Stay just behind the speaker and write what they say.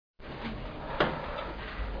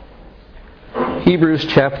Hebrews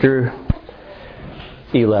chapter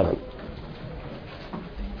 11.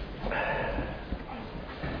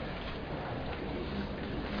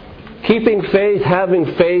 Keeping faith,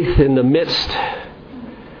 having faith in the midst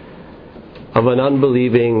of an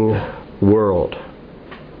unbelieving world.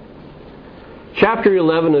 Chapter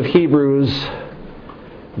 11 of Hebrews,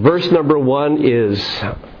 verse number 1 is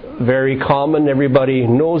very common. Everybody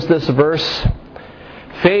knows this verse.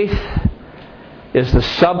 Faith is the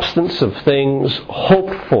substance of things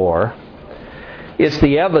hoped for. It's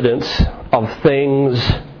the evidence of things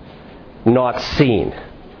not seen.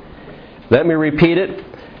 Let me repeat it.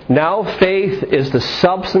 Now faith is the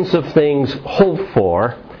substance of things hoped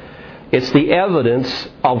for. It's the evidence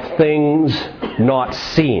of things not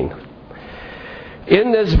seen.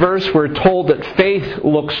 In this verse, we're told that faith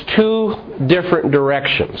looks two different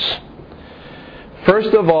directions.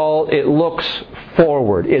 First of all, it looks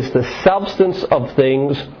forward. It's the substance of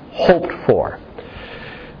things hoped for.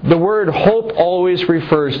 The word hope always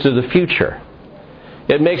refers to the future.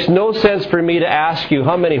 It makes no sense for me to ask you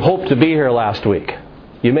how many hoped to be here last week.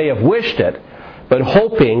 You may have wished it, but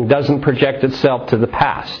hoping doesn't project itself to the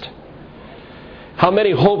past. How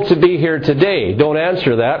many hope to be here today? Don't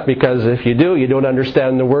answer that, because if you do, you don't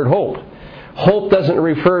understand the word hope. Hope doesn't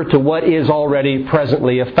refer to what is already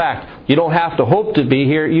presently a fact. You don't have to hope to be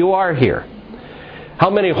here, you are here. How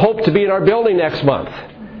many hope to be in our building next month?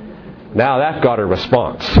 Now that got a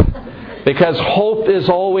response. Because hope is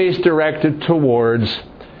always directed towards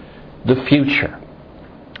the future.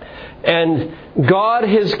 And God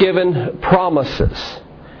has given promises.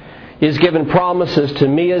 He's given promises to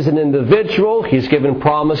me as an individual. He's given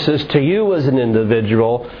promises to you as an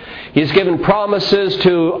individual. He's given promises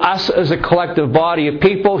to us as a collective body of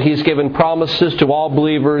people. He's given promises to all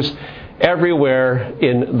believers everywhere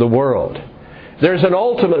in the world. There's an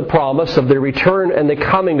ultimate promise of the return and the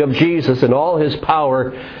coming of Jesus in all His power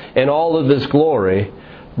and all of His glory.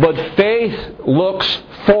 But faith looks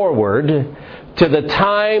forward to the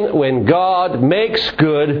time when God makes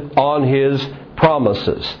good on His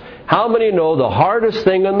promises. How many know the hardest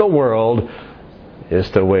thing in the world is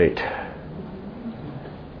to wait?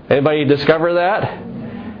 Anybody discover that?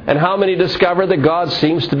 And how many discover that God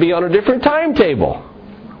seems to be on a different timetable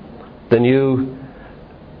than you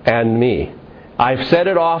and me? I've said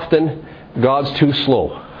it often, God's too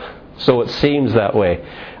slow. So it seems that way.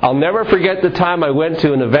 I'll never forget the time I went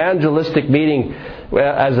to an evangelistic meeting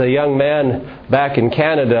as a young man back in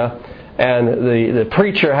Canada, and the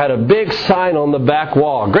preacher had a big sign on the back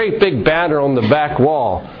wall, a great big banner on the back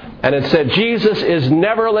wall, and it said, "Jesus is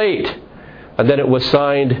never late." And then it was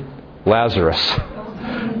signed, Lazarus.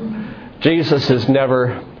 Jesus is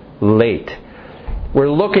never late. We're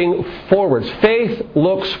looking forwards. Faith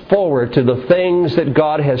looks forward to the things that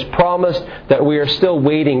God has promised that we are still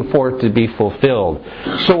waiting for to be fulfilled.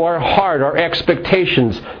 So our heart, our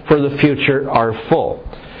expectations for the future are full.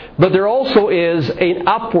 But there also is an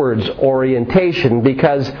upwards orientation,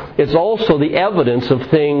 because it's also the evidence of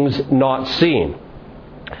things not seen.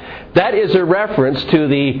 That is a reference to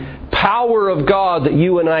the power of God that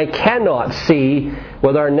you and I cannot see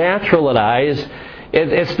with our natural eyes.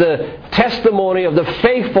 It's the testimony of the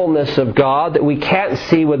faithfulness of God that we can't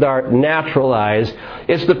see with our natural eyes.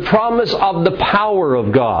 It's the promise of the power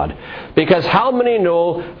of God. Because how many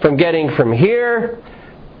know from getting from here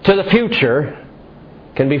to the future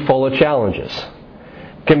can be full of challenges,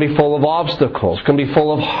 can be full of obstacles, can be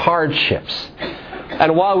full of hardships.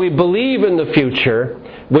 And while we believe in the future,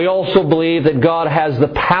 we also believe that God has the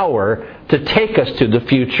power to take us to the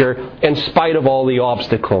future in spite of all the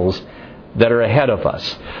obstacles that are ahead of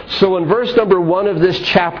us. So in verse number 1 of this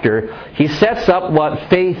chapter, he sets up what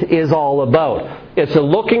faith is all about. It's a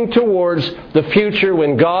looking towards the future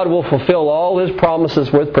when God will fulfill all His promises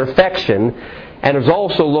with perfection, and it's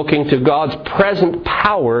also looking to God's present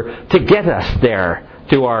power to get us there,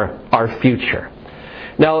 to our future.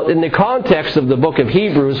 Now, in the context of the book of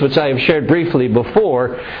Hebrews, which I have shared briefly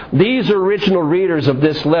before, these original readers of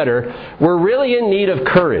this letter were really in need of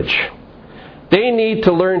courage. They need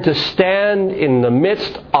to learn to stand in the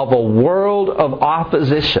midst of a world of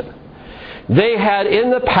opposition. They had in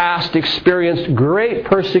the past experienced great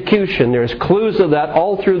persecution. There's clues of that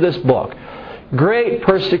all through this book. Great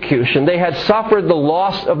persecution. They had suffered the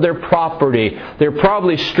loss of their property. They're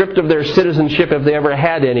probably stripped of their citizenship if they ever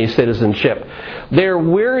had any citizenship. They're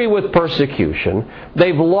weary with persecution.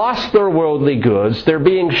 They've lost their worldly goods. They're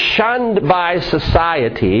being shunned by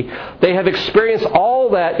society. They have experienced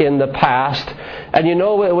all that in the past. And you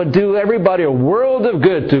know, it would do everybody a world of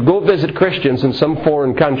good to go visit Christians in some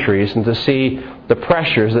foreign countries and to see the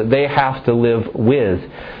pressures that they have to live with.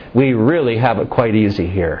 We really have it quite easy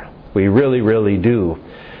here. We really, really do.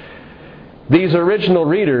 These original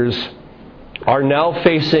readers are now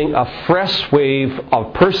facing a fresh wave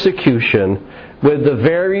of persecution with the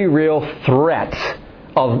very real threat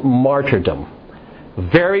of martyrdom.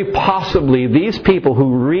 Very possibly these people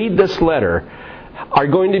who read this letter are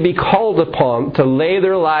going to be called upon to lay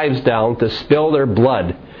their lives down, to spill their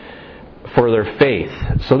blood for their faith.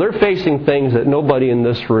 So they're facing things that nobody in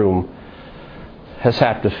this room has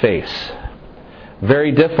had to face.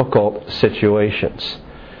 Very difficult situations.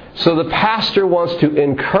 So the pastor wants to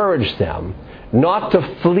encourage them not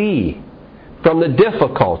to flee from the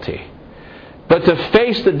difficulty, but to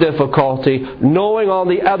face the difficulty, knowing on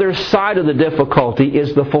the other side of the difficulty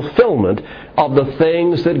is the fulfillment of the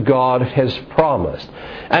things that God has promised.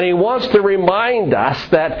 And he wants to remind us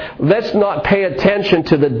that let's not pay attention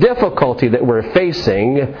to the difficulty that we're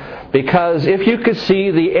facing, because if you could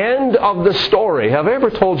see the end of the story, have I ever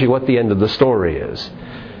told you what the end of the story is?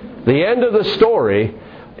 The end of the story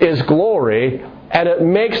is glory, and it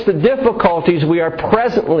makes the difficulties we are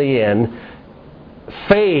presently in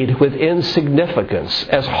fade with insignificance.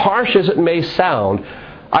 As harsh as it may sound,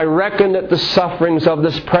 I reckon that the sufferings of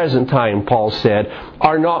this present time, Paul said,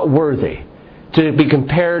 are not worthy to be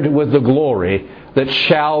compared with the glory that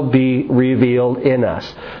shall be revealed in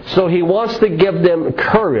us. So he wants to give them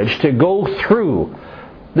courage to go through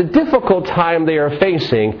the difficult time they are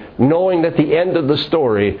facing, knowing that the end of the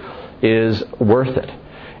story is worth it.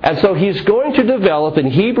 And so he's going to develop in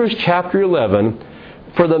Hebrews chapter 11,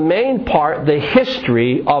 for the main part, the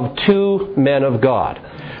history of two men of God.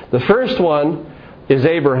 The first one is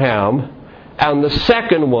Abraham, and the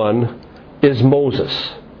second one is Moses.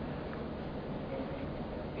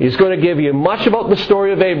 He's going to give you much about the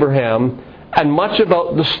story of Abraham and much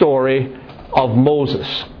about the story of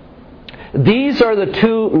Moses. These are the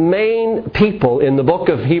two main people in the book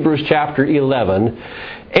of Hebrews chapter 11.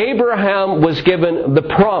 Abraham was given the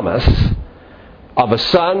promise of a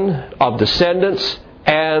son, of descendants,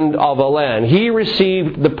 and of a land. He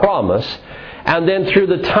received the promise, and then through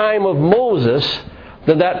the time of Moses,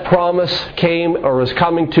 that promise came or was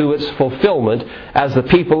coming to its fulfillment as the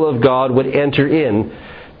people of God would enter in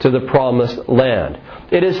to the promised land.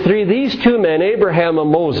 It is through these two men, Abraham and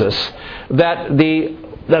Moses, that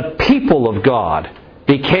the people of God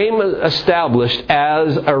became established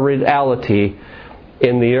as a reality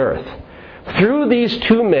in the earth. Through these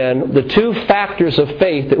two men, the two factors of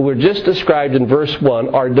faith that were just described in verse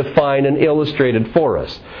 1 are defined and illustrated for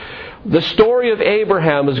us. The story of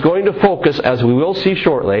Abraham is going to focus, as we will see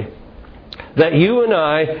shortly, that you and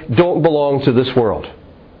I don't belong to this world.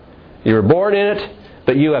 You were born in it,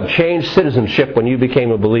 but you have changed citizenship when you became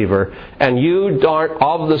a believer, and you aren't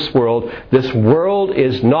of this world. This world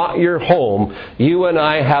is not your home. You and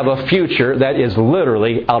I have a future that is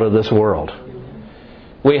literally out of this world.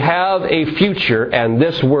 We have a future, and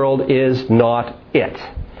this world is not it.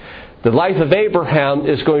 The life of Abraham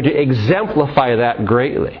is going to exemplify that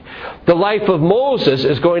greatly. The life of Moses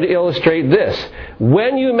is going to illustrate this.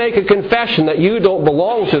 When you make a confession that you don't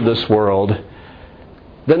belong to this world,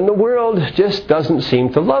 then the world just doesn't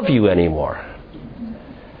seem to love you anymore.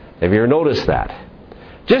 Have you ever noticed that?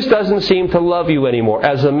 Just doesn't seem to love you anymore.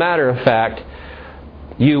 As a matter of fact,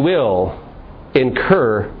 you will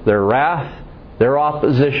incur their wrath, their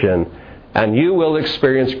opposition, and you will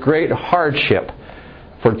experience great hardship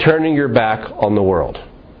for turning your back on the world.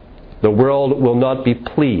 The world will not be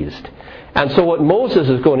pleased. And so what Moses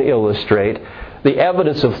is going to illustrate, the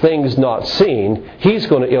evidence of things not seen, he's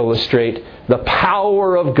going to illustrate the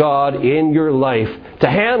power of God in your life to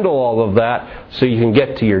handle all of that so you can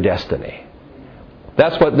get to your destiny.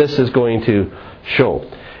 That's what this is going to show.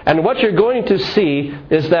 And what you're going to see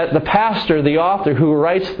is that the pastor, the author who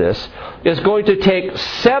writes this, is going to take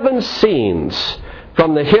 7 scenes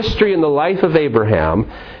from the history and the life of Abraham,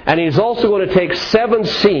 and he's also going to take 7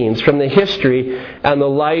 scenes from the history and the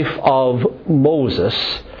life of Moses.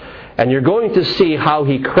 And you're going to see how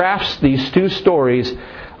he crafts these two stories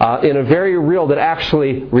in a very real that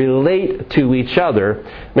actually relate to each other.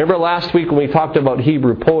 Remember last week when we talked about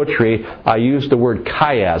Hebrew poetry, I used the word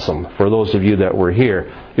chiasm for those of you that were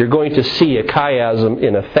here. You're going to see a chiasm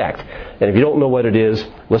in effect. And if you don't know what it is,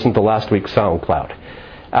 listen to last week's SoundCloud.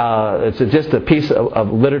 It's just a piece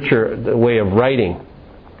of literature, the way of writing.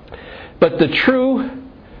 But the true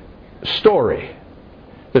story,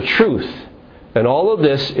 the truth, and all of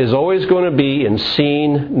this is always going to be in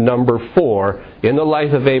scene number 4 in the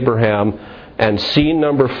life of Abraham and scene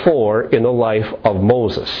number 4 in the life of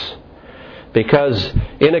Moses. Because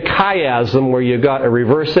in a chiasm where you've got a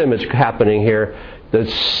reverse image happening here, the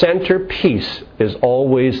centerpiece is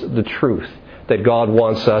always the truth that God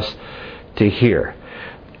wants us to hear.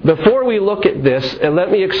 Before we look at this,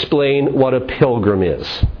 let me explain what a pilgrim is.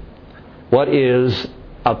 What is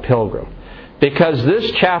a pilgrim? Because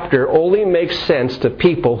this chapter only makes sense to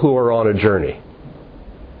people who are on a journey.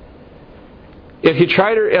 If you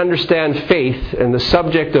try to understand faith and the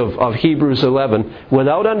subject of Hebrews 11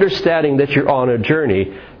 without understanding that you're on a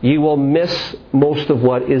journey, you will miss most of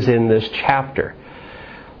what is in this chapter.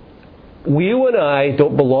 You and I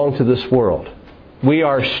don't belong to this world. We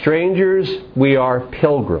are strangers, we are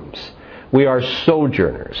pilgrims, we are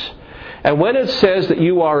sojourners. And when it says that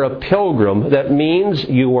you are a pilgrim, that means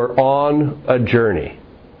you are on a journey.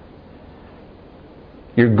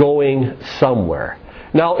 You're going somewhere.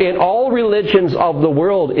 Now, in all religions of the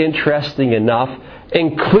world, interesting enough,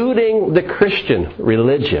 including the Christian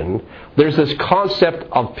religion, there's this concept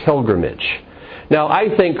of pilgrimage. Now,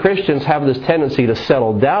 I think Christians have this tendency to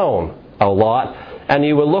settle down a lot, and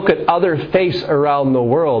you will look at other faiths around the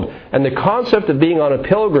world, and the concept of being on a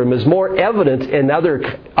pilgrim is more evident in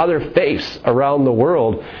other faiths around the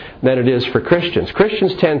world than it is for Christians.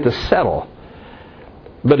 Christians tend to settle.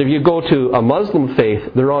 But if you go to a Muslim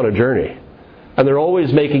faith, they're on a journey. And they're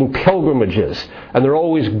always making pilgrimages. And they're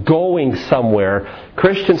always going somewhere.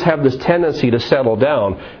 Christians have this tendency to settle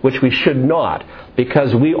down, which we should not,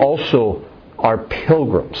 because we also are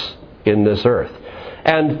pilgrims in this earth.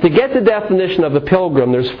 And to get the definition of a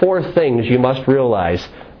pilgrim, there's 4 things you must realize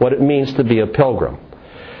what it means to be a pilgrim.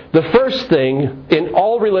 The first thing, in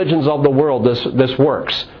all religions of the world, this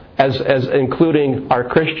works, as including our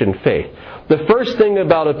Christian faith. The first thing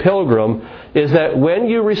about a pilgrim is that when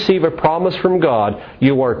you receive a promise from God,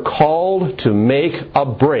 you are called to make a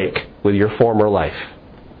break with your former life.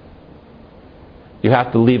 You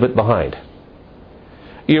have to leave it behind.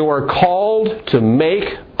 You are called to make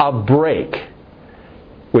a break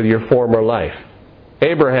with your former life.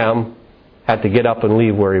 Abraham had to get up and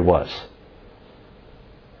leave where he was.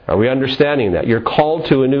 Are we understanding that? You're called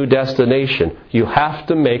to a new destination. You have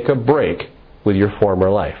to make a break with your former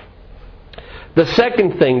life. The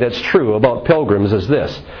second thing that's true about pilgrims is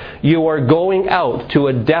this. You are going out to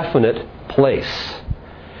a definite place.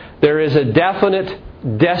 There is a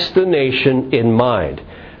definite destination in mind.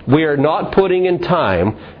 We are not putting in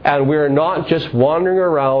time, and we are not just wandering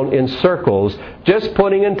around in circles, just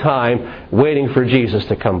putting in time, waiting for Jesus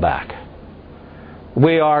to come back.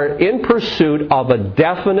 We are in pursuit of a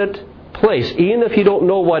definite place. Even if you don't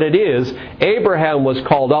know what it is, Abraham was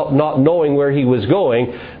called out not knowing where he was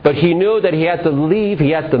going, but he knew that he had to leave, he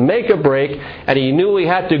had to make a break, and he knew he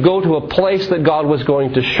had to go to a place that God was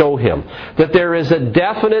going to show him. That there is a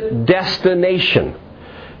definite destination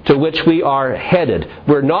to which we are headed.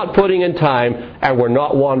 We're not putting in time, and we're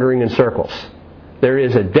not wandering in circles. There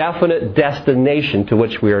is a definite destination to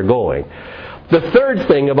which we are going. The third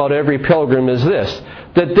thing about every pilgrim is this,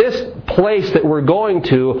 that this place that we're going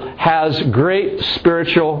to has great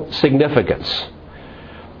spiritual significance.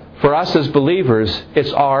 For us as believers,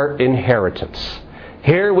 it's our inheritance.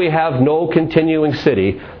 Here we have no continuing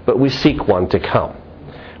city, but we seek one to come.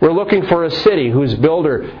 We're looking for a city whose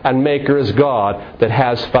builder and maker is God, that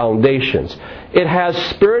has foundations. It has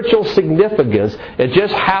spiritual significance. It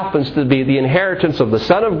just happens to be the inheritance of the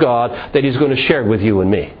Son of God that He's going to share with you and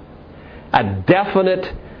me. A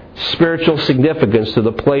definite spiritual significance to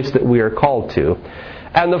the place that we are called to.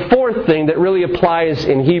 And the fourth thing that really applies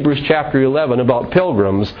in Hebrews chapter 11 about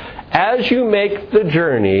pilgrims, as you make the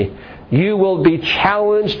journey, you will be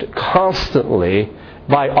challenged constantly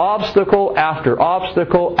by obstacle after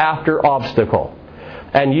obstacle after obstacle.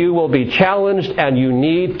 And you will be challenged, and you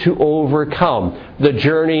need to overcome. The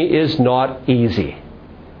journey is not easy.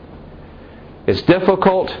 It's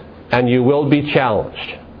difficult, and you will be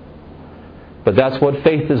challenged. But that's what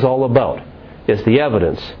faith is all about. It's the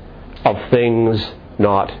evidence of things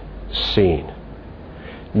not seen.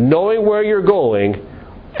 Knowing where you're going,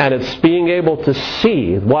 and it's being able to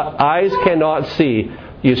see what eyes cannot see.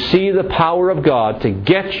 You see the power of God to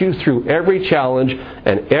get you through every challenge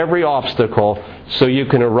and every obstacle so you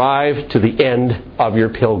can arrive to the end of your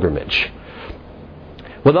pilgrimage.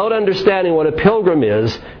 Without understanding what a pilgrim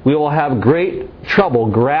is, we will have great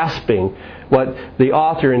trouble grasping what the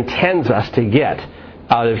author intends us to get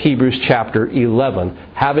out of Hebrews chapter 11,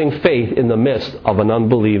 having faith in the midst of an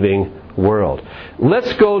unbelieving world.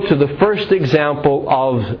 Let's go to the first example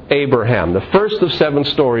of Abraham, the first of 7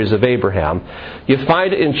 stories of Abraham. You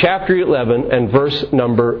find it in chapter 11 and verse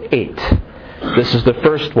number 8. This is the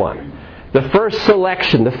first one. The first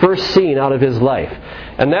selection, the first scene out of his life.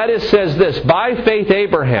 And that is, says this, by faith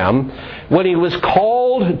Abraham, when he was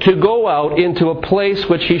called to go out into a place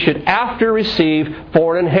which he should after receive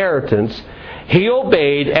for an inheritance, he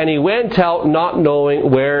obeyed, and he went out not knowing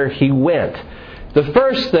where he went. The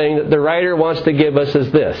first thing that the writer wants to give us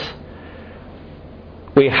is this.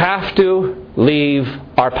 We have to leave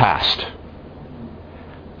our past.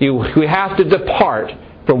 We have to depart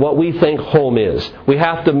from what we think home is. We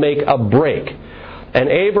have to make a break. And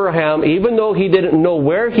Abraham, even though he didn't know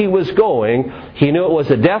where he was going, he knew it was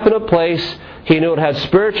a definite place. He knew it had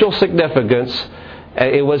spiritual significance.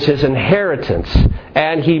 It was his inheritance.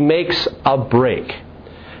 And he makes a break.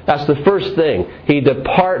 That's the first thing. He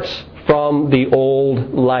departs from the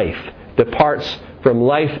old life. Departs from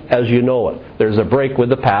life as you know it. There's a break with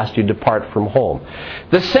the past. You depart from home.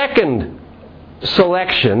 The second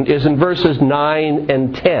selection is in verses 9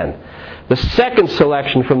 and 10. The second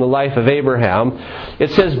selection from the life of Abraham,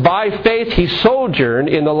 it says, by faith he sojourned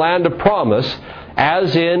in the land of promise,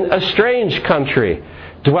 as in a strange country,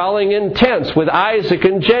 dwelling in tents with Isaac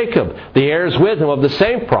and Jacob, the heirs with him of the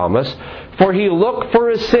same promise. For he looked for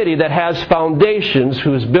a city that has foundations,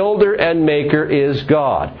 whose builder and maker is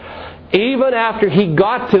God. Even after he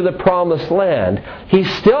got to the promised land, he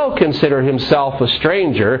still considered himself a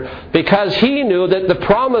stranger, because he knew that the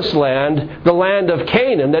promised land, the land of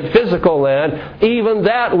Canaan, that physical land, even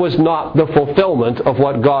that was not the fulfillment of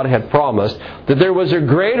what God had promised. That there was a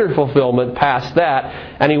greater fulfillment past that,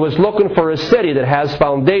 and he was looking for a city that has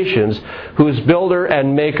foundations, whose builder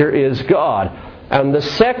and maker is God. And the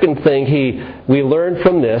second thing we learn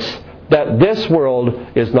from this, that this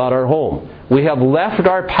world is not our home. We have left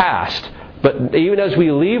our past, but even as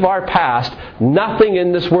we leave our past, nothing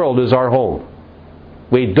in this world is our home.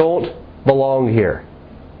 We don't belong here.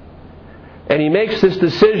 And he makes this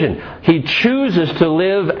decision. He chooses to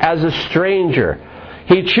live as a stranger.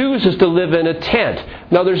 He chooses to live in a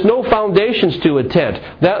tent. Now, there's no foundations to a tent.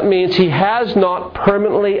 That means he has not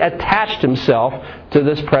permanently attached himself to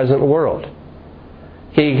this present world.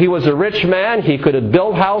 He was a rich man. He could have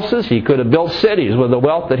built houses. He could have built cities with the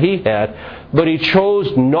wealth that he had. But he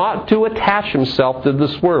chose not to attach himself to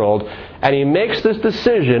this world. And he makes this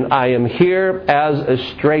decision, I am here as a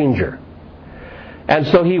stranger. And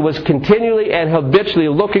so he was continually and habitually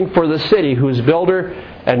looking for the city whose builder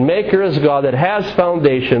and maker is God, that has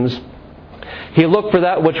foundations. He looked for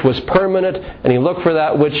that which was permanent, and he looked for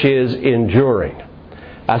that which is enduring.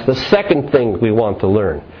 That's the second thing we want to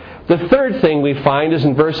learn. The third thing we find is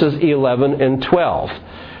in verses 11 and 12.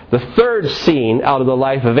 The third scene out of the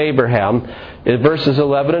life of Abraham is verses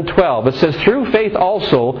 11 and 12. It says, through faith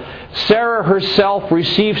also, Sarah herself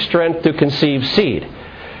received strength to conceive seed.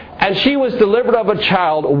 And she was delivered of a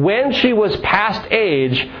child when she was past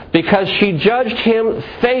age, because she judged him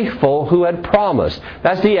faithful who had promised.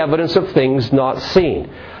 That's the evidence of things not seen.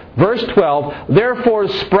 Verse 12, therefore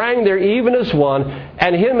sprang there even as one,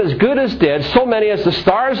 and him as good as dead, so many as the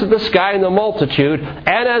stars of the sky in the multitude,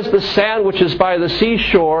 and as the sand which is by the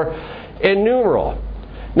seashore innumerable.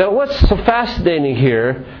 Now what's so fascinating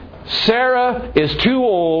here, Sarah is too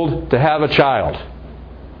old to have a child.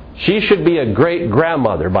 She should be a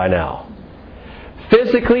great-grandmother by now.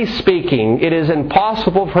 Physically speaking, it is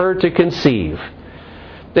impossible for her to conceive.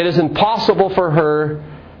 It is impossible for her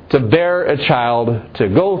to bear a child, to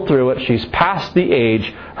go through it. She's past the age.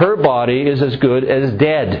 Her body is as good as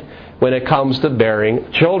dead when it comes to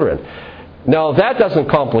bearing children. Now, if that doesn't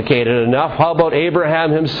complicate it enough, how about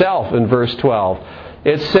Abraham himself in verse 12?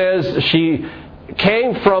 It says she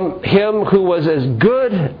came from him who was as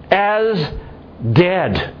good as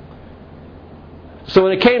dead. So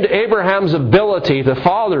when it came to Abraham's ability to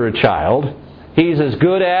father a child, he's as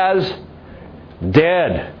good as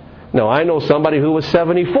dead. Now, I know somebody who was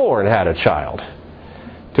 74 and had a child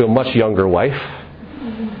to a much younger wife.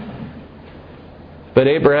 But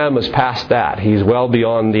Abraham is past that. He's well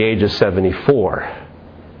beyond the age of 74.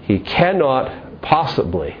 He cannot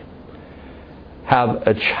possibly have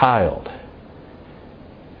a child.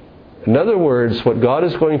 In other words, what God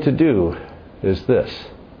is going to do is this.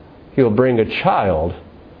 He'll bring a child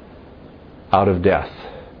out of death.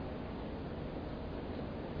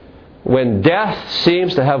 When death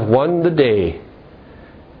seems to have won the day,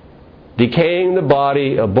 decaying the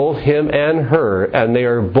body of both him and her, and they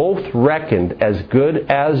are both reckoned as good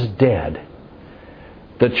as dead,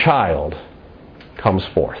 the child comes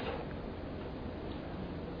forth.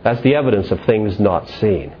 That's the evidence of things not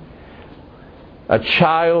seen. A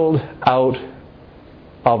child out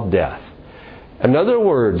of death. In other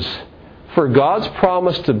words, for God's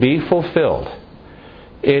promise to be fulfilled,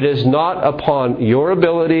 it is not upon your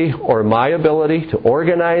ability or my ability to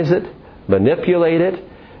organize it, manipulate it,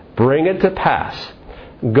 bring it to pass.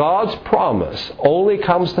 God's promise only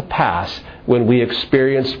comes to pass when we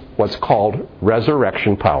experience what's called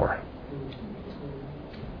resurrection power.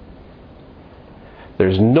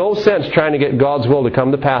 There's no sense trying to get God's will to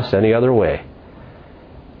come to pass any other way.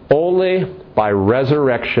 only by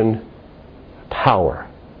resurrection power.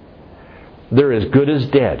 They're as good as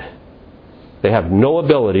dead. They have no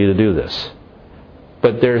ability to do this.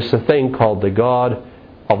 But there's a thing called the God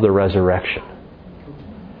of the resurrection.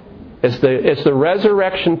 It's the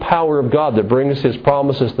resurrection power of God that brings His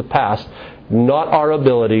promises to pass, not our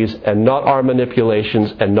abilities and not our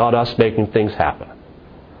manipulations and not us making things happen.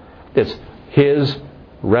 It's His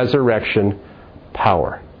resurrection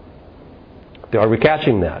power. Are we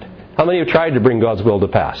catching that? How many have tried to bring God's will to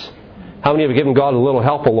pass? How many have given God a little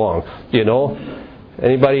help along? You know?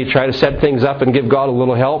 Anybody try to set things up and give God a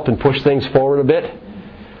little help and push things forward a bit?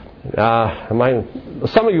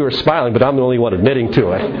 Some of you are smiling, but I'm the only one admitting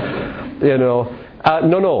to it. You know?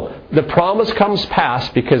 No. The promise comes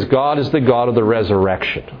past because God is the God of the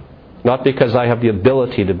resurrection. Not because I have the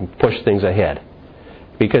ability to push things ahead.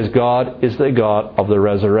 Because God is the God of the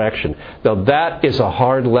resurrection. Now that is a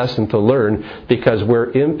hard lesson to learn because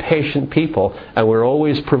we're impatient people and we're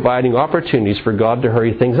always providing opportunities for God to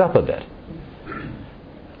hurry things up a bit.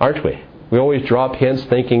 Aren't we? We always drop hints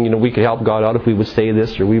thinking, we could help God out if we would say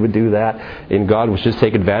this or we would do that. And God would just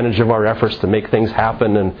take advantage of our efforts to make things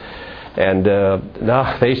happen. And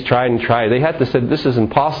no, they tried and tried. They had to say, this is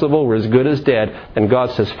impossible. We're as good as dead. And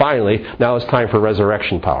God says, finally, now it's time for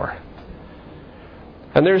resurrection power.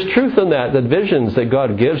 And there's truth in that. The visions that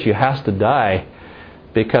God gives you has to die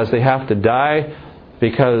because they have to die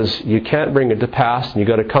because you can't bring it to pass and you've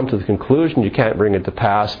got to come to the conclusion you can't bring it to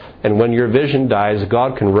pass. And when your vision dies,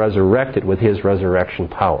 God can resurrect it with His resurrection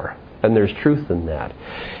power. And there's truth in that.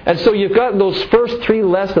 And so you've got those first 3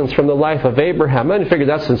 lessons from the life of Abraham. I figure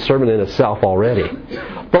that's a sermon in itself already.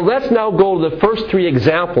 But let's now go to the first 3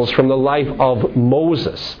 examples from the life of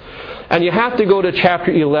Moses. And you have to go to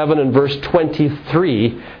chapter 11 and verse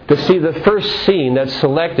 23 to see the first scene that's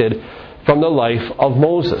selected from the life of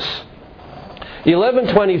Moses.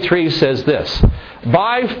 11:23 says this,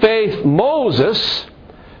 by faith Moses,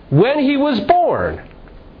 when he was born,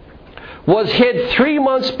 was hid 3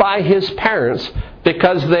 months by his parents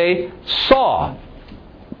because they saw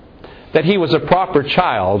that he was a proper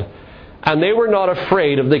child and they were not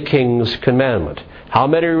afraid of the king's commandment. How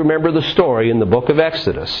many remember the story in the book of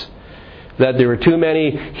Exodus? That there were too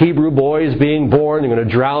many Hebrew boys being born. They're going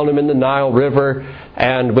to drown them in the Nile River.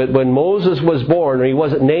 But when Moses was born, or he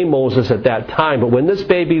wasn't named Moses at that time, but when this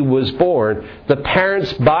baby was born, the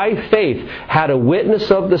parents by faith had a witness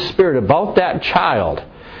of the Spirit about that child.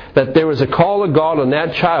 That there was a call of God on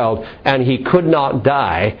that child and he could not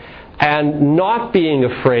die. And not being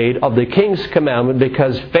afraid of the king's commandment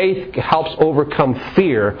because faith helps overcome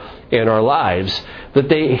fear in our lives. That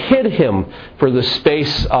they hid him for the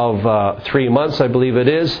space of 3 months, I believe it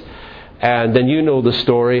is. And then you know the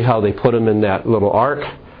story, how they put him in that little ark.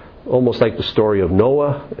 Almost like the story of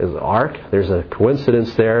Noah, is an ark. There's a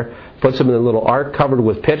coincidence there. Puts him in a little ark covered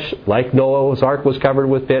with pitch, like Noah's ark was covered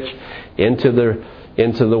with pitch, into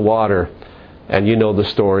the water. And you know the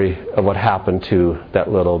story of what happened to that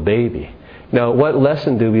little baby. Now, what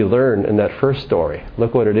lesson do we learn in that first story?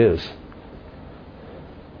 Look what it is.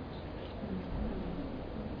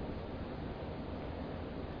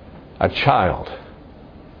 A child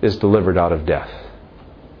is delivered out of death.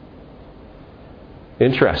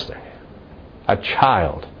 Interesting. A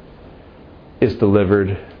child is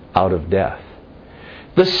delivered out of death.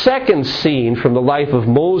 The second scene from the life of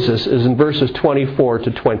Moses is in verses 24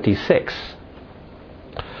 to 26.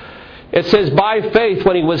 It says, by faith,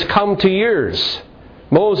 when he was come to years,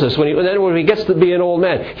 Moses, when he gets to be an old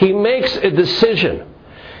man, he makes a decision.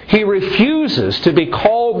 He refuses to be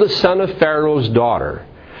called the son of Pharaoh's daughter.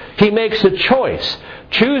 He makes a choice,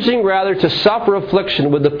 choosing rather to suffer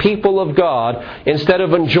affliction with the people of God instead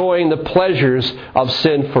of enjoying the pleasures of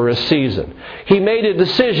sin for a season. He made a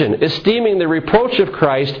decision, esteeming the reproach of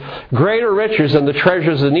Christ greater riches than the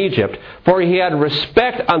treasures in Egypt, for he had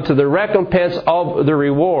respect unto the recompense of the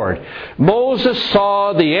reward. Moses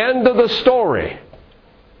saw the end of the story.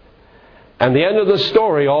 And the end of the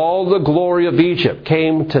story, all the glory of Egypt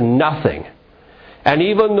came to nothing. And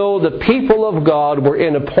even though the people of God were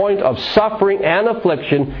in a point of suffering and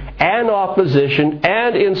affliction and opposition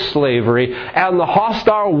and in slavery, and the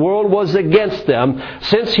hostile world was against them,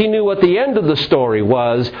 since he knew what the end of the story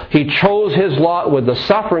was, he chose his lot with the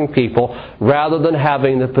suffering people rather than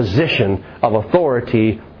having the position of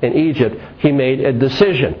authority in Egypt. He made a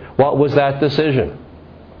decision. What was that decision?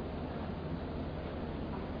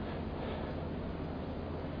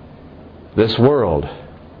 This world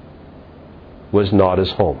was not his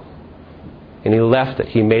home. And he left it.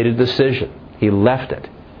 He made a decision. He left it.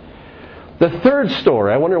 The third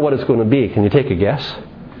story, I wonder what it's going to be. Can you take a guess?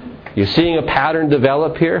 You're seeing a pattern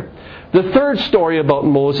develop here. The third story about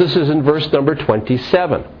Moses is in verse number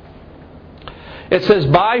 27. It says,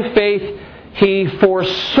 "By faith he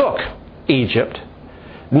forsook Egypt,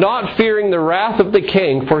 not fearing the wrath of the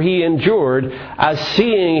king, for he endured as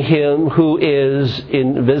seeing him who is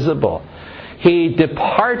invisible." He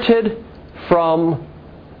departed from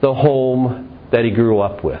the home that he grew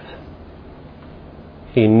up with.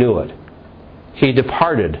 He knew it. He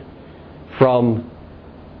departed from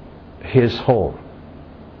his home.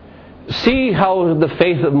 See how the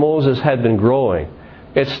faith of Moses had been growing.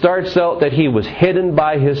 It starts out that he was hidden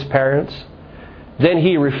by his parents. Then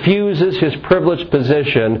he refuses his privileged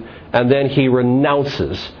position, and then he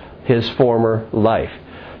renounces his former life.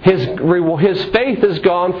 His faith has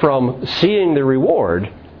gone from seeing the reward.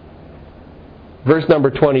 Verse number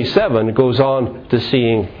 27 goes on to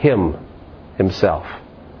seeing him himself,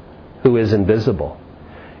 who is invisible.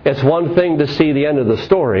 It's one thing to see the end of the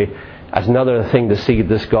story. It's another thing to see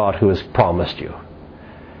this God who has promised you.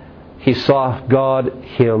 He saw God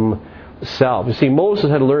himself. You see, Moses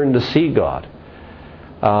had learned to see God.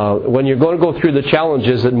 When you're going to go through the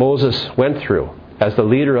challenges that Moses went through as the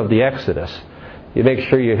leader of the Exodus, you make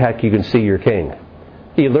sure you can see your king.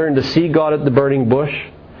 He learned to see God at the burning bush.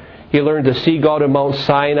 He learned to see God at Mount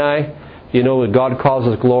Sinai. You know, what God calls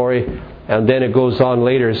His glory. And then it goes on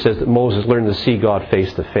later, it says that Moses learned to see God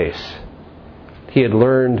face to face. He had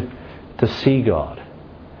learned to see God.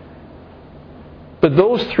 But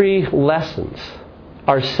those three lessons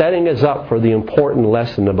are setting us up for the important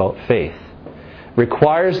lesson about faith.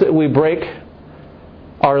 Requires that we break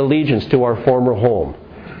our allegiance to our former home.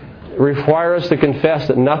 It requires us to confess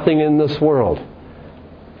that nothing in this world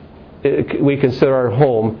we consider our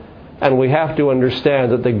home, and we have to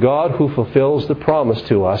understand that the God who fulfills the promise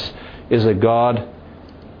to us is a God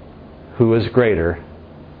who is greater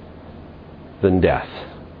than death.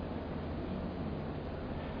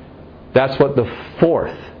 That's what the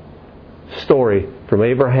fourth story from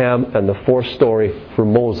Abraham and the fourth story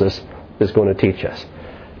from Moses is going to teach us.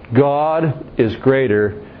 God is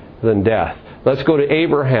greater than death. Let's go to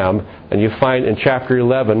Abraham, and you find in chapter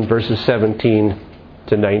 11, verses 17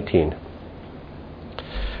 to 19.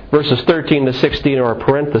 Verses 13 to 16 are a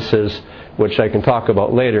parenthesis, which I can talk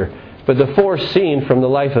about later. But the fourth scene from the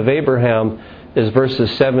life of Abraham is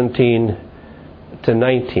verses 17 to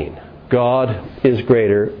 19. God is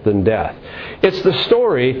greater than death. It's the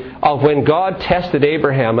story of when God tested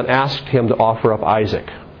Abraham and asked him to offer up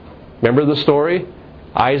Isaac. Remember the story?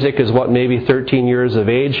 Isaac is maybe 13 years of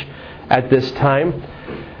age at this time.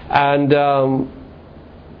 And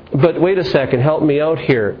but wait a second, help me out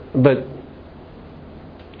here. But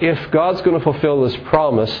if God's going to fulfill this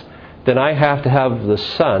promise, then I have to have the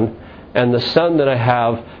son, and the son that I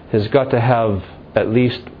have has got to have at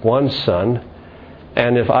least one son.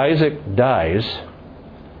 And if Isaac dies,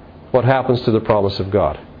 what happens to the promise of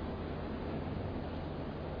God?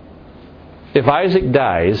 If Isaac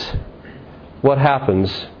dies, what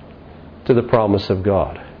happens to the promise of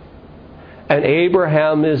God? And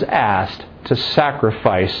Abraham is asked to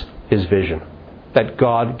sacrifice his vision that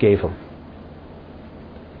God gave him.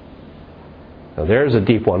 Now there's a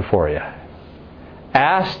deep one for you.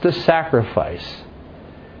 Asked to sacrifice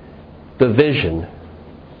the vision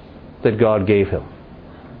that God gave him.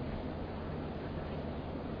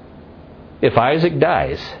 If Isaac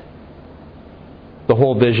dies, the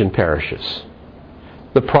whole vision perishes.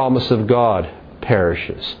 The promise of God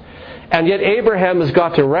perishes. And yet Abraham has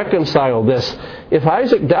got to reconcile this. If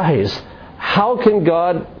Isaac dies, how can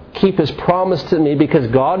God keep His promise to me? Because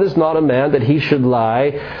God is not a man that He should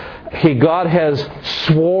lie. God has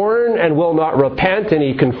sworn and will not repent, and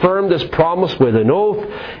He confirmed His promise with an oath.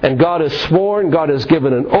 And God has sworn, God has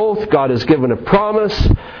given an oath, God has given a promise.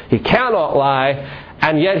 He cannot lie.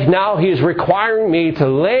 And yet now He's requiring me to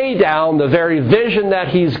lay down the very vision that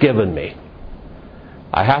He's given me.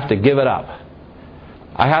 I have to give it up.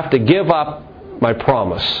 I have to give up my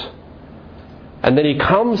promise. And then he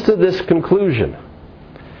comes to this conclusion.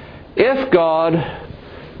 If God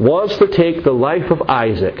wants to take the life of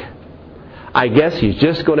Isaac, I guess He's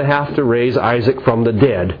just going to have to raise Isaac from the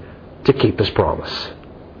dead to keep His promise.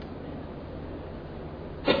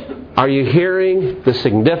 Are you hearing the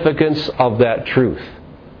significance of that truth?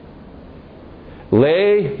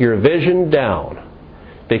 Lay your vision down,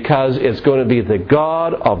 because it's going to be the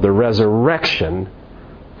God of the resurrection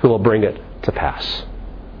who will bring it to pass.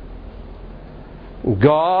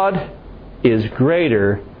 God is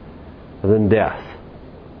greater than death.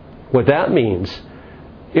 What that means,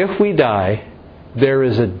 if we die, there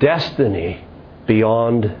is a destiny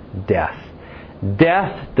beyond death.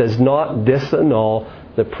 Death does not disannul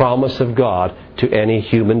the promise of God to any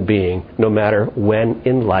human being, no matter when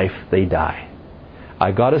in life they die.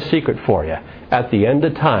 I got a secret for you. At the end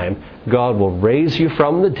of time, God will raise you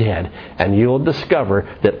from the dead, and you'll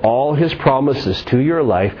discover that all His promises to your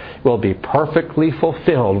life will be perfectly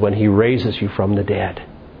fulfilled when He raises you from the dead.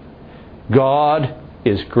 God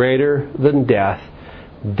is greater than death.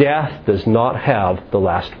 Death does not have the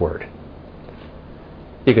last word.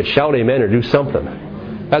 You could shout amen or do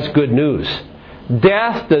something. That's good news.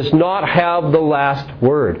 Death does not have the last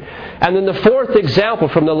word. And then the fourth example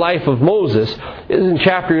from the life of Moses is in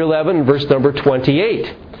chapter 11, verse number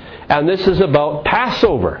 28. And this is about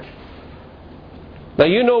Passover. Now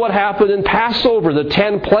you know what happened in Passover, the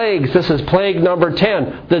 10 plagues. This is plague number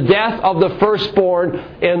 10, the death of the firstborn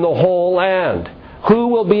in the whole land. Who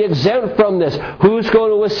will be exempt from this? Who's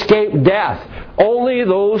going to escape death? Only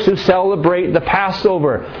those who celebrate the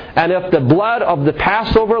Passover. And if the blood of the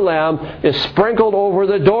Passover lamb is sprinkled over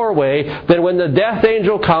the doorway, then when the death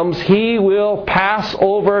angel comes, he will pass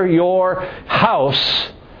over your house.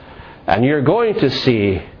 And you're going to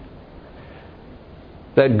see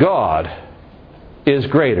that God is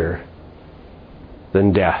greater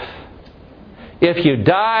than death. If you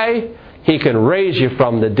die, He can raise you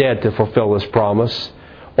from the dead to fulfill His promise,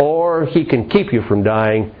 or He can keep you from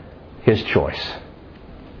dying, His choice.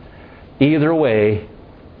 Either way,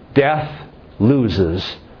 death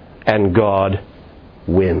loses and God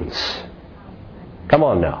wins. Come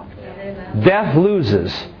on now. Death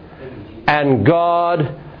loses and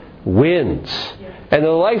God wins. And in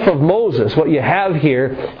the life of Moses, what you have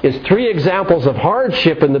here is 3 examples of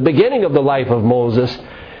hardship in the beginning of the life of Moses.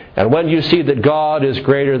 And when you see that God is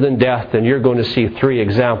greater than death, then you're going to see 3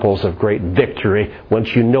 examples of great victory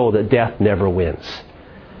once you know that death never wins.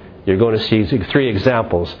 You're going to see 3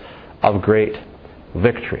 examples of great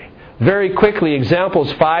victory. Very quickly,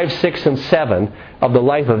 examples 5, 6, and 7 of the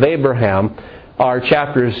life of Abraham are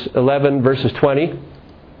chapters 11, verses 20,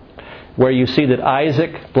 where you see that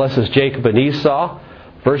Isaac blesses Jacob and Esau.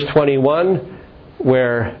 Verse 21,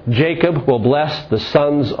 where Jacob will bless the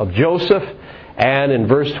sons of Joseph. And in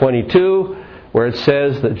verse 22, where it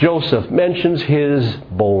says that Joseph mentions his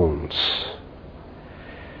bones.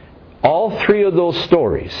 All 3 of those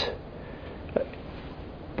stories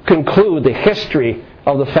conclude the history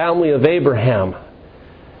of the family of Abraham.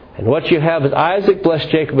 And what you have is Isaac blessed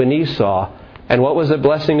Jacob and Esau. And what was the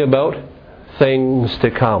blessing about? Things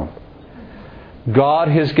to come. God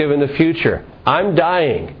has given the future. I'm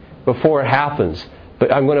dying before it happens,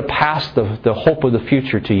 but I'm going to pass the hope of the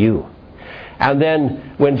future to you. And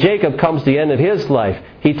then when Jacob comes to the end of his life,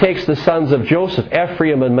 he takes the sons of Joseph,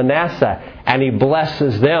 Ephraim and Manasseh, and he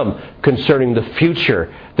blesses them concerning the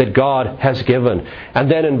future that God has given.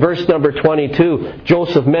 And then in verse number 22,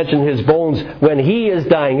 Joseph mentioned his bones when he is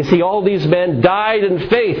dying. You see, all these men died in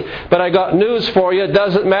faith. But I got news for you. It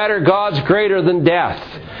doesn't matter. God's greater than death.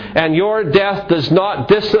 And your death does not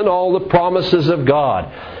disannul the promises of God.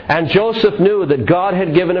 And Joseph knew that God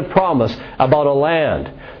had given a promise about a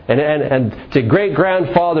land. And to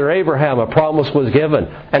great-grandfather Abraham, a promise was given.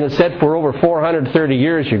 And it said for over 430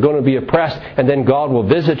 years you're going to be oppressed, and then God will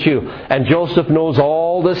visit you. And Joseph knows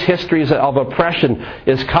all this history of oppression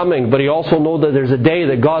is coming, but he also knows that there's a day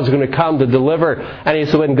that God's going to come to deliver. And he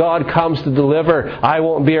said, when God comes to deliver, I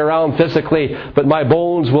won't be around physically, but my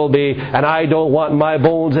bones will be. And I don't want my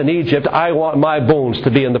bones in Egypt. I want my bones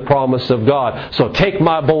to be in the promise of God. So take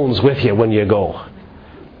my bones with you when you go.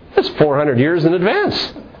 That's 400 years in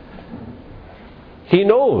advance. He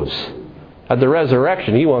knows at the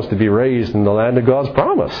resurrection he wants to be raised in the land of God's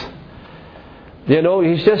promise. You know,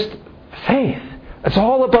 he's just faith. It's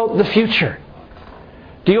all about the future.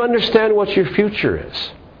 Do you understand what your future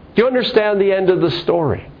is? Do you understand the end of the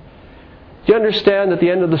story? Do you understand that the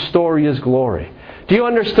end of the story is glory? Do you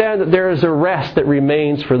understand that there is a rest that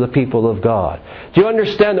remains for the people of God? Do you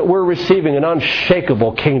understand that we're receiving an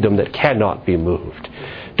unshakable kingdom that cannot be moved?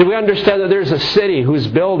 Do we understand that there's a city whose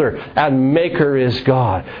builder and maker is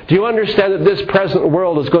God? Do you understand that this present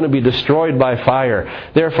world is going to be destroyed by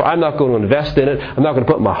fire? Therefore, I'm not going to invest in it. I'm not going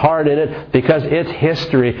to put my heart in it because it's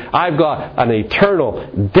history. I've got an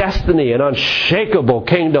eternal destiny, an unshakable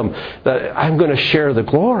kingdom that I'm going to share the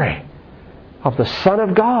glory of the Son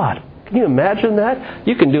of God. Can you imagine that?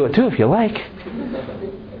 You can do it too if you like.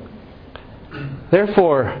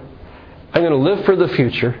 Therefore, I'm going to live for the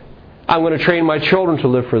future. I'm going to train my children to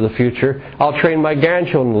live for the future. I'll train my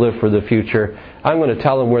grandchildren to live for the future. I'm going to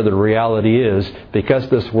tell them where the reality is, because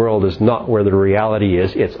this world is not where the reality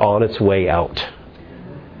is. It's on its way out.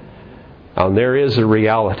 And there is a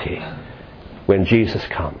reality when Jesus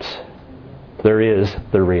comes. There is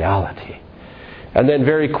the reality. And then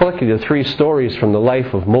very quickly, the 3 stories from the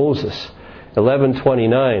life of Moses.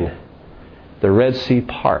 11:29, the Red Sea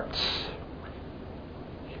parts.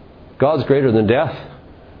 God's greater than death.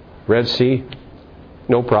 Red Sea,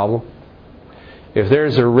 no problem. If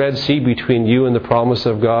there's a Red Sea between you and the promise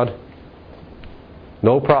of God,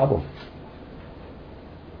 no problem.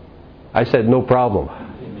 I said no problem.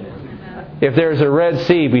 If there's a Red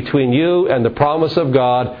Sea between you and the promise of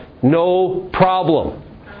God, no problem.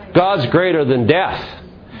 God's greater than death.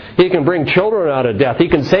 He can bring children out of death. He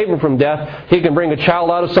can save them from death. He can bring a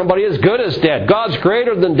child out of somebody as good as dead. God's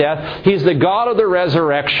greater than death. He's the God of the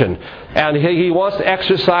resurrection. And He wants to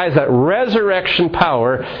exercise that resurrection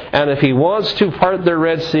power. And if He wants to part the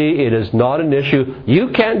Red Sea, it is not an issue. You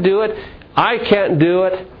can't do it. I can't do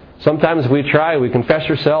it. Sometimes we try. We confess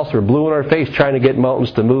ourselves. We're blue in our face trying to get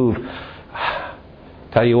mountains to move.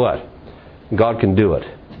 Tell you what. God can do it.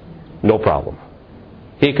 No problem.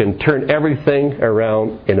 He can turn everything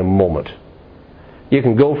around in a moment. You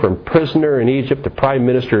can go from prisoner in Egypt to prime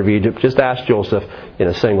minister of Egypt. Just ask Joseph in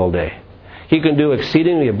a single day. He can do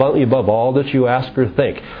exceedingly abundantly above all that you ask or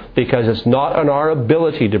think. Because it's not on our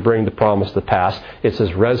ability to bring the promise to pass. It's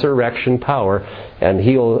His resurrection power. And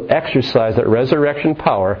He'll exercise that resurrection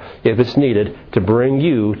power, if it's needed, to bring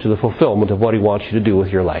you to the fulfillment of what He wants you to do with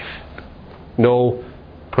your life. No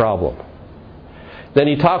problem. Then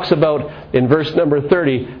he talks about, in verse number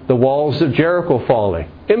 30, the walls of Jericho falling.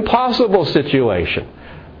 Impossible situation.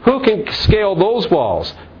 Who can scale those walls?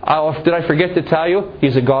 Did I forget to tell you?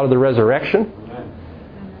 He's a God of the resurrection.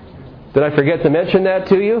 Did I forget to mention that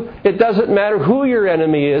to you? It doesn't matter who your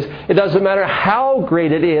enemy is. It doesn't matter how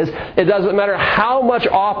great it is. It doesn't matter how much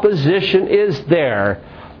opposition is there.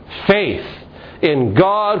 Faith in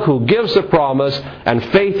God who gives a promise, and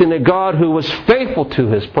faith in a God who was faithful to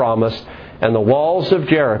His promise, and the walls of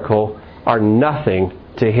Jericho are nothing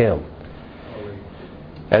to Him.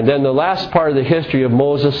 And then the last part of the history of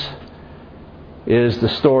Moses is the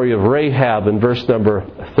story of Rahab in verse number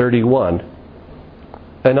 31.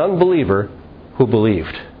 An unbeliever who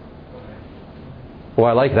believed. Well,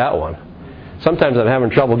 I like that one. Sometimes I'm having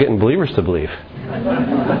trouble getting believers to believe.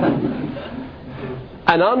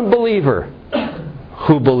 An unbeliever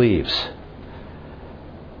who believes.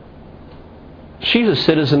 She's a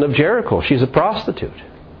citizen of Jericho. She's a prostitute.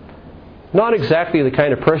 Not exactly the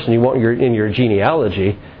kind of person you want in your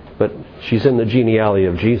genealogy, but she's in the genealogy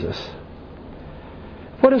of Jesus.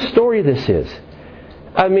 What a story this is.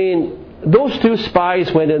 I mean, those 2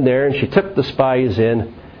 spies went in there and she took the spies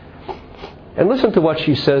in. And listen to what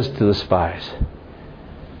she says to the spies.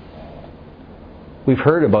 We've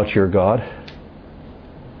heard about your God.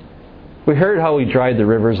 We heard how He dried the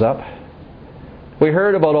rivers up. We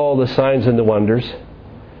heard about all the signs and the wonders.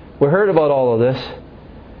 We heard about all of this.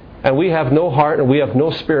 And we have no heart and we have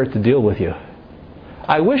no spirit to deal with you.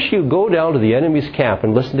 I wish you'd go down to the enemy's camp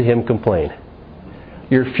and listen to him complain.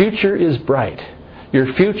 Your future is bright.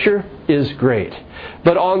 Your future is great.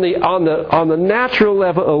 But on the natural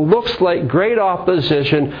level, it looks like great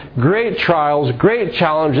opposition, great trials, great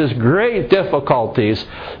challenges, great difficulties.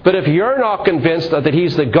 But if you're not convinced that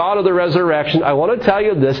He's the God of the resurrection, I want to tell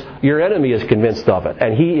you this, your enemy is convinced of it.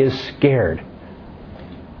 And he is scared.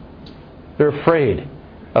 They're afraid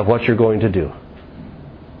of what you're going to do.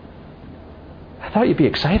 I thought you'd be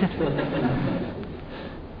excited.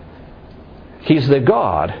 He's the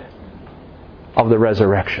God of the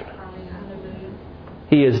resurrection.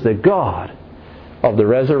 He is the God of the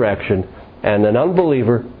resurrection, and an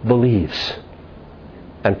unbeliever believes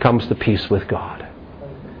and comes to peace with God.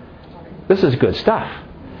 This is good stuff.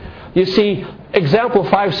 You see, example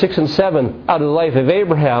 5, 6, and 7 out of the life of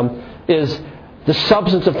Abraham is the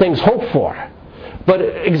substance of things hoped for. But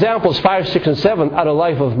examples 5, 6, and 7 out of the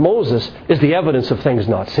life of Moses is the evidence of things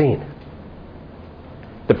not seen.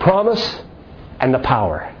 The promise and the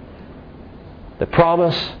power. The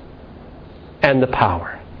promise and the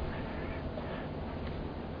power.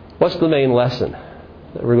 What's the main lesson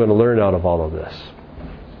that we're going to learn out of all of this?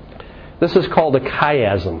 This is called a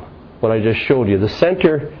chiasm, what I just showed you. The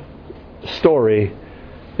center story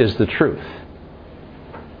is the truth.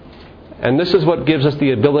 And this is what gives us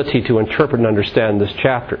the ability to interpret and understand this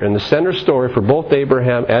chapter. And the center story for both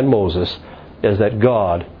Abraham and Moses is that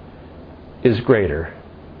God is greater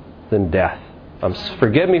than death.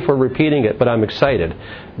 Forgive me for repeating it, but I'm excited.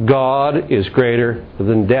 God is greater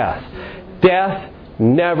than death. Death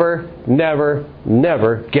never, never,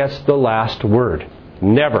 never gets the last word.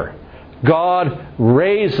 Never. God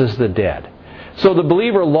raises the dead. So the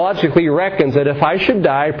believer logically reckons that if I should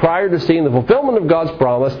die prior to seeing the fulfillment of God's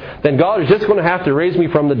promise, then God is just going to have to raise me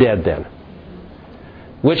from the dead then.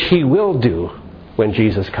 Which He will do when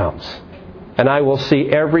Jesus comes. and I will see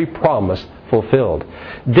every promise fulfilled.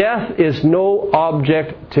 Death is no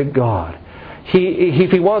object to God.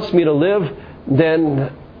 If He wants me to live,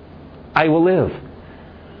 then I will live.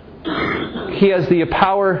 He has the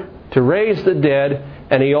power to raise the dead,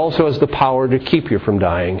 and He also has the power to keep you from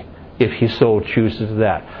dying if He so chooses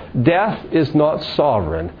that. Death is not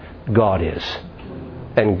sovereign. God is.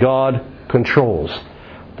 And God controls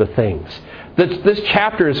the things. This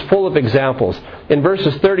chapter is full of examples. In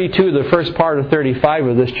verses 32, the first part of 35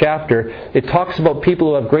 of this chapter, it talks about people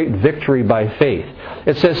who have great victory by faith.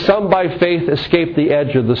 It says, some by faith escaped the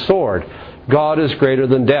edge of the sword. God is greater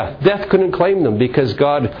than death. Death couldn't claim them because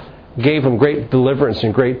God gave them great deliverance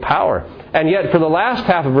and great power. And yet, for the last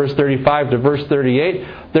half of verse 35 to verse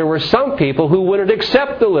 38, there were some people who wouldn't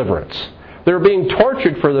accept deliverance. They were being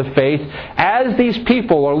tortured for the faith as these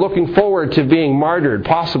people are looking forward to being martyred,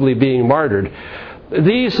 possibly being martyred.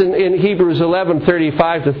 These in Hebrews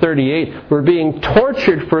 11:35 to 38 were being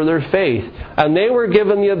tortured for their faith, and they were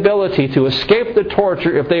given the ability to escape the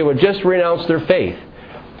torture if they would just renounce their faith.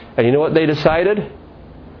 And you know what they decided?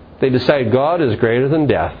 They decided God is greater than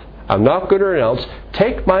death. I'm not going to renounce.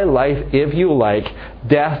 Take my life if you like.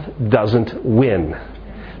 Death doesn't win.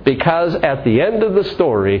 Because at the end of the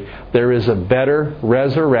story, there is a better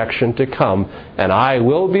resurrection to come, and I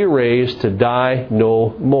will be raised to die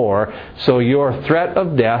no more. So your threat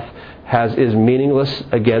of death is meaningless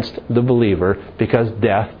against the believer, because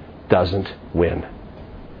death doesn't win.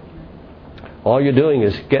 All you're doing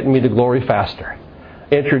is getting me to glory faster,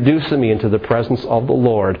 introducing me into the presence of the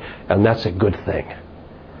Lord, and that's a good thing.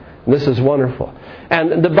 This is wonderful.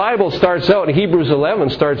 And the Bible starts out, Hebrews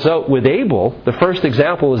 11 starts out with Abel. The first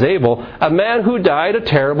example is Abel, a man who died a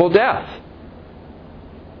terrible death.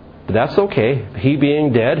 But that's okay. He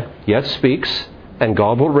being dead yet speaks, and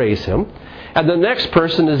God will raise him. And the next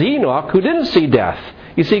person is Enoch, who didn't see death.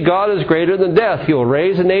 You see, God is greater than death. He'll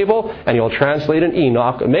raise an Abel, and He'll translate an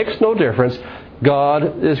Enoch. It makes no difference.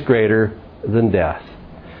 God is greater than death.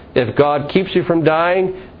 If God keeps you from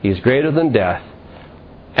dying, He's greater than death.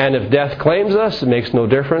 And if death claims us, it makes no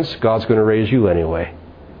difference. God's going to raise you anyway.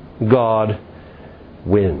 God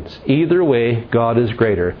wins. Either way, God is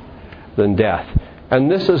greater than death. And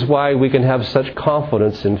this is why we can have such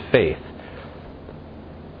confidence in faith.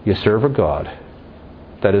 You serve a God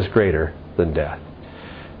that is greater than death.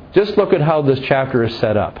 Just look at how this chapter is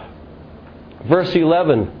set up. Verse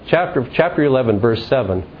 11, chapter 11, verse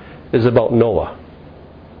 7 is about Noah.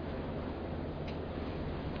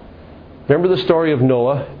 Remember the story of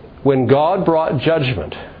Noah? When God brought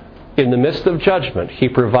judgment, in the midst of judgment, He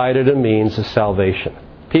provided a means of salvation.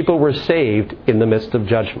 People were saved in the midst of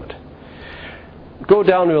judgment. Go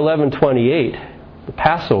down to 11:28, the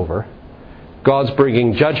Passover. God's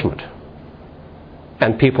bringing judgment,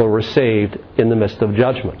 and people were saved in the midst of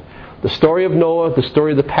judgment. The story of Noah, the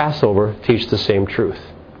story of the Passover teach the same truth.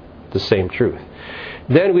 The same truth.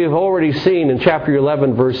 Then we have already seen in chapter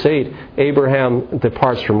 11, verse 8, Abraham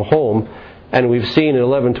departs from home. And we've seen in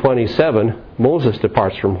 11:27, Moses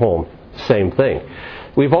departs from home. Same thing.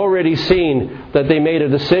 We've already seen that they made a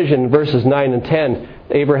decision, verses 9 and 10.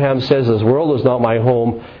 Abraham says, this world is not my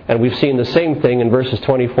home. And we've seen the same thing in verses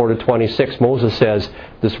 24 to 26. Moses says,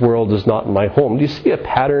 this world is not my home. Do you see a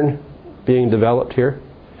pattern being developed here?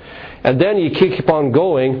 And then you keep on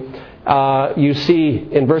going. You see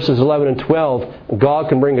in verses 11 and 12, God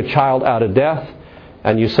can bring a child out of death.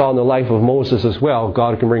 And you saw in the life of Moses as well,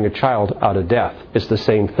 God can bring a child out of death. It's the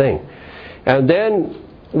same thing. And then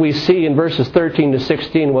we see in verses 13 to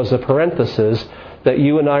 16 was a parenthesis that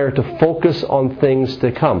you and I are to focus on things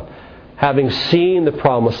to come. Having seen the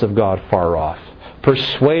promise of God far off,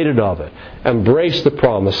 persuaded of it, embrace the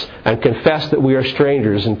promise, and confess that we are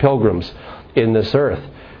strangers and pilgrims in this earth.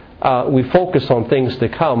 We focus on things to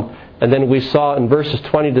come. And then we saw in verses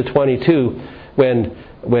 20 to 22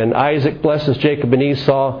 when Isaac blesses Jacob and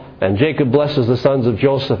Esau, and Jacob blesses the sons of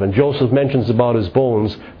Joseph, and Joseph mentions about his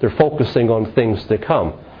bones, they're focusing on things to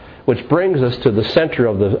come. Which brings us to the center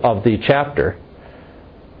of the chapter,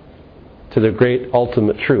 to the great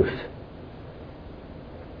ultimate truth.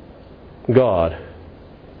 God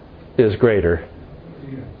is greater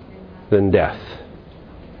than death.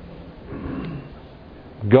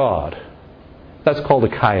 God. That's called a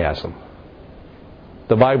chiasm.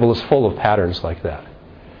 The Bible is full of patterns like that.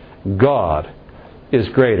 God is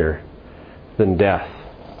greater than death.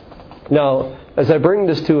 Now, as I bring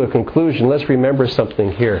this to a conclusion, let's remember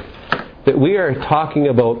something here. That we are talking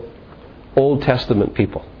about Old Testament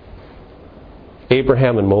people.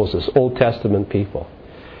 Abraham and Moses, Old Testament people.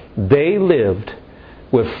 They lived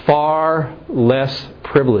with far less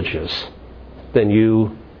privileges than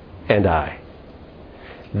you and I.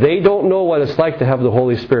 They don't know what it's like to have the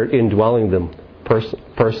Holy Spirit indwelling them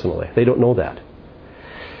personally. They don't know that.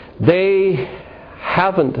 They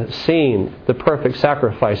haven't seen the perfect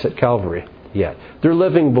sacrifice at Calvary yet. They're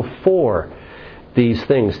living before these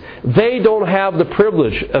things. They don't have the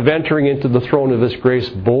privilege of entering into the throne of His grace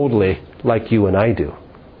boldly like you and I do,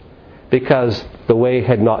 because the way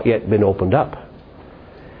had not yet been opened up.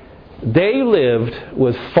 They lived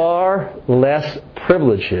with far less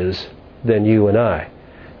privileges than you and I.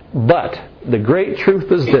 But the great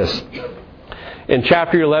truth is this. In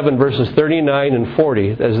chapter 11, verses 39 and 40,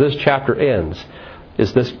 as this chapter ends,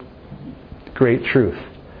 is this great truth.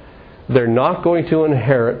 They're not going to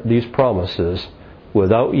inherit these promises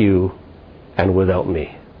without you and without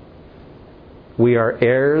me. We are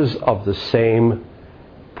heirs of the same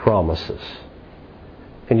promises.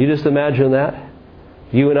 Can you just imagine that?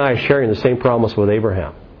 You and I are sharing the same promise with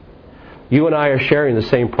Abraham. You and I are sharing the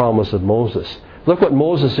same promise with Moses. Look what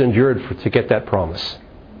Moses endured to get that promise.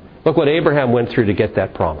 Look what Abraham went through to get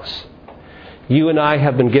that promise. You and I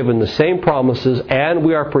have been given the same promises, and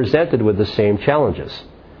we are presented with the same challenges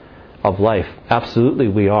of life. Absolutely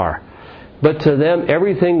we are. But to them,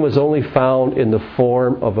 everything was only found in the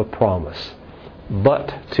form of a promise.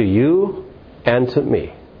 But to you and to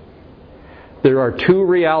me, there are two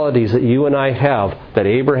realities that you and I have that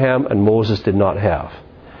Abraham and Moses did not have.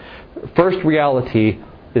 First reality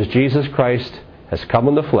is Jesus Christ has come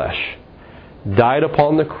in the flesh, died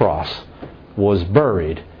upon the cross, was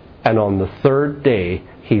buried, and on the third day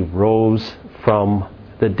He rose from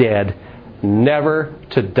the dead, never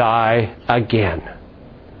to die again.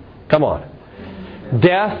 Come on.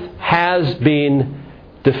 Death has been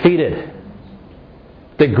defeated.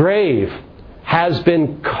 The grave has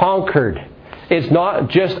been conquered. It's not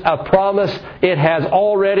just a promise, it has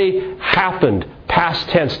already happened, past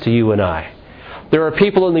tense to you and I. There are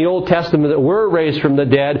people in the Old Testament that were raised from the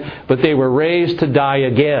dead, but they were raised to die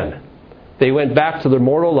again. They went back to their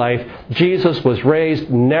mortal life. Jesus was raised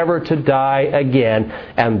never to die again,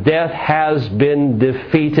 and death has been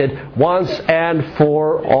defeated once and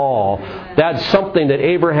for all. That's something that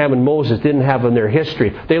Abraham and Moses didn't have in their history.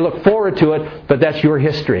 They look forward to it, but that's your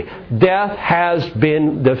history. Death has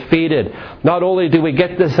been defeated. Not only do we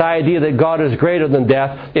get this idea that God is greater than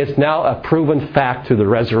death, it's now a proven fact through the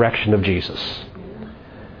resurrection of Jesus.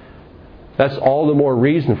 That's all the more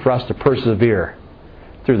reason for us to persevere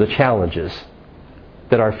through the challenges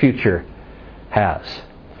that our future has.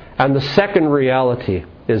 And the second reality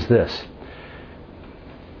is this.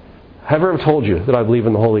 Have I ever told you that I believe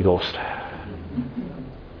in the Holy Ghost?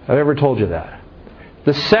 Have I ever told you that?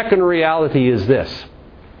 The second reality is this.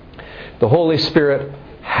 The Holy Spirit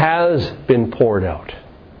has been poured out.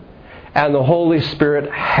 And the Holy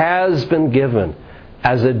Spirit has been given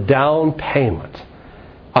as a down payment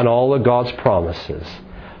on all of God's promises.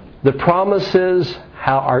 The promises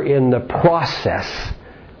are in the process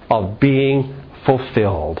of being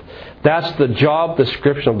fulfilled. That's the job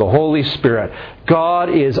description of the Holy Spirit. God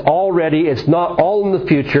is already, it's not all in the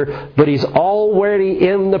future, but He's already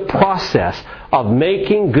in the process of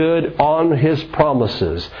making good on His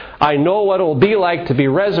promises. I know what it will be like to be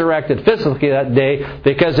resurrected physically that day,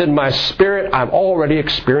 because in my spirit I'm already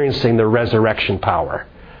experiencing the resurrection power.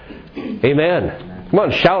 Amen. Come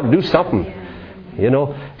on, shout, do something. You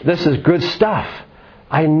know, this is good stuff.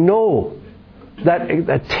 I know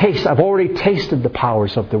that taste. I've already tasted the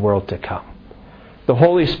powers of the world to come. The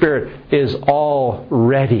Holy Spirit is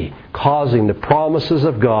already causing the promises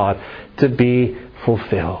of God to be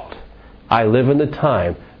fulfilled. I live in the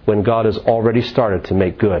time when God has already started to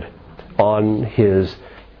make good on His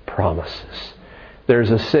promises.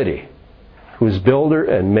 There's a city whose builder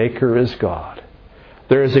and maker is God.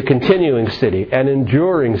 There is a continuing city, an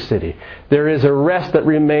enduring city. There is a rest that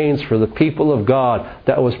remains for the people of God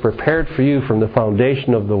that was prepared for you from the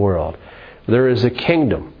foundation of the world. There is a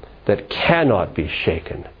kingdom that cannot be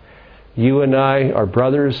shaken. You and I are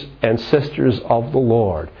brothers and sisters of the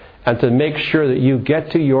Lord. And to make sure that you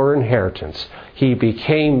get to your inheritance, He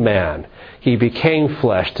became man. He became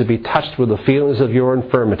flesh to be touched with the feelings of your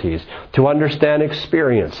infirmities, to understand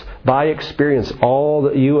by experience, all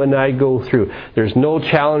that you and I go through. There's no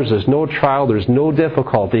challenge, there's no trial, there's no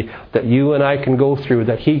difficulty that you and I can go through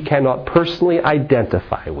that He cannot personally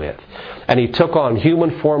identify with. And He took on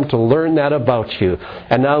human form to learn that about you.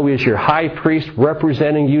 And now He is your high priest,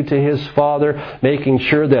 representing you to His Father, making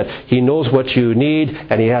sure that He knows what you need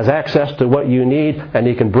and He has access to what you need, and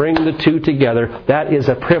He can bring the two together. That is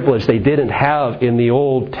a privilege they didn't have in the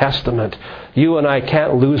Old Testament. You and I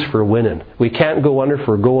can't lose for winning. We can't go under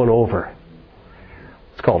for going over.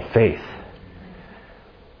 It's called faith.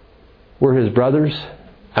 We're His brothers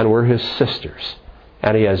and we're His sisters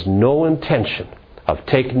And He has no intention of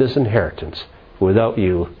taking this inheritance without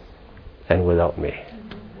you and without me.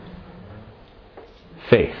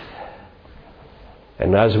 Faith.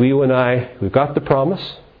 And as you and I, we've got the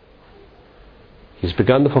promise. He's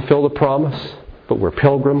begun to fulfill the promise, but we're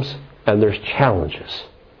pilgrims and there's challenges.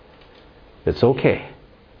 It's okay.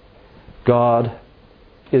 God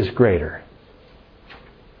is greater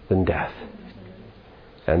than death.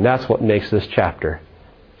 And that's what makes this chapter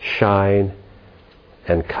shine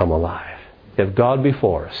and come alive. If God be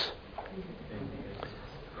for us,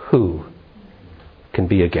 who can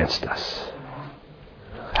be against us?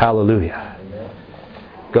 Hallelujah.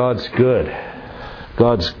 God's good.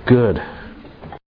 God's good.